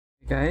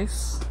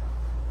Guys,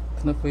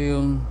 ito na po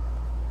yung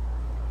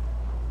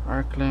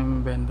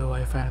Arclem vendo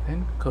wifi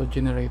natin, code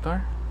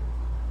generator.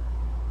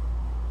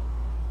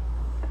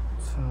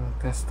 So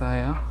test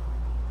tayo.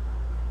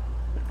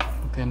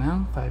 Ito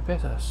ng 5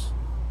 pesos.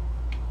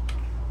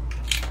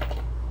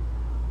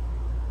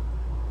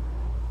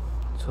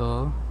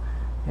 So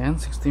yan,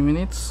 60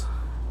 minutes.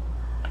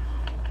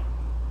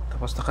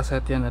 Tapos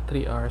nakaset yan na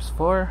 3 hours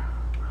for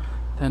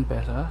 10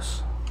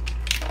 pesos.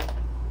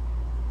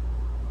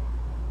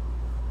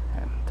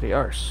 3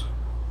 hours.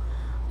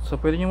 So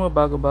pwede nyo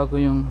mabago-bago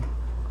yung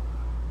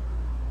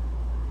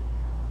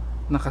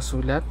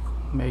nakasulat.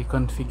 May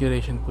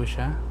configuration po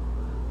siya.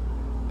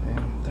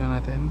 Then try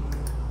natin.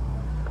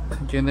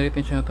 Generate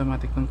din siya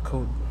automatic ng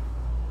code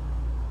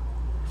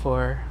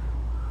for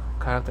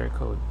character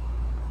code.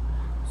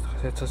 So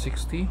set sa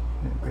 60.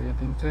 Then pwede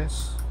natin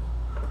press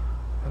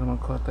para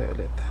mag-code tayo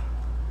ulit.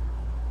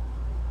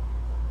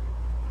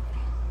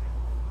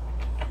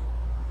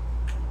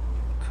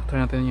 So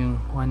try natin yung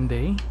 1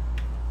 day.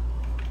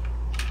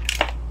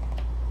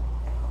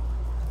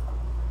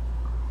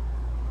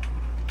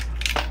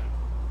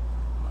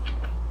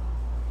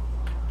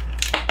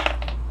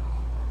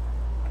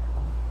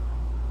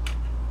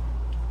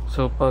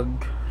 So pag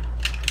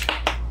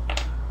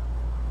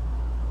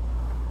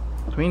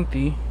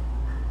 20,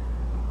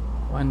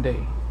 1 day,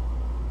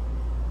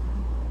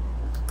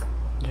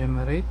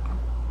 generate.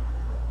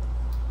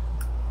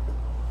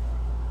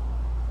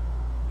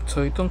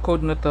 So itong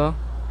code na to,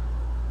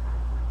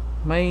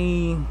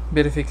 may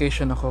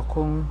verification ako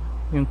kung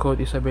yung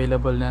code is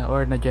available na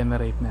or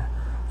na-generate na.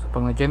 So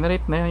pag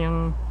na-generate na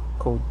yung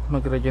code,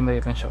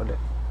 mag-regenerate lang siya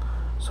ulit.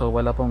 So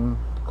wala pong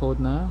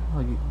code na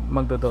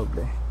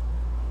magdodoble.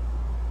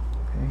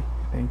 Okay,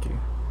 thank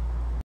you.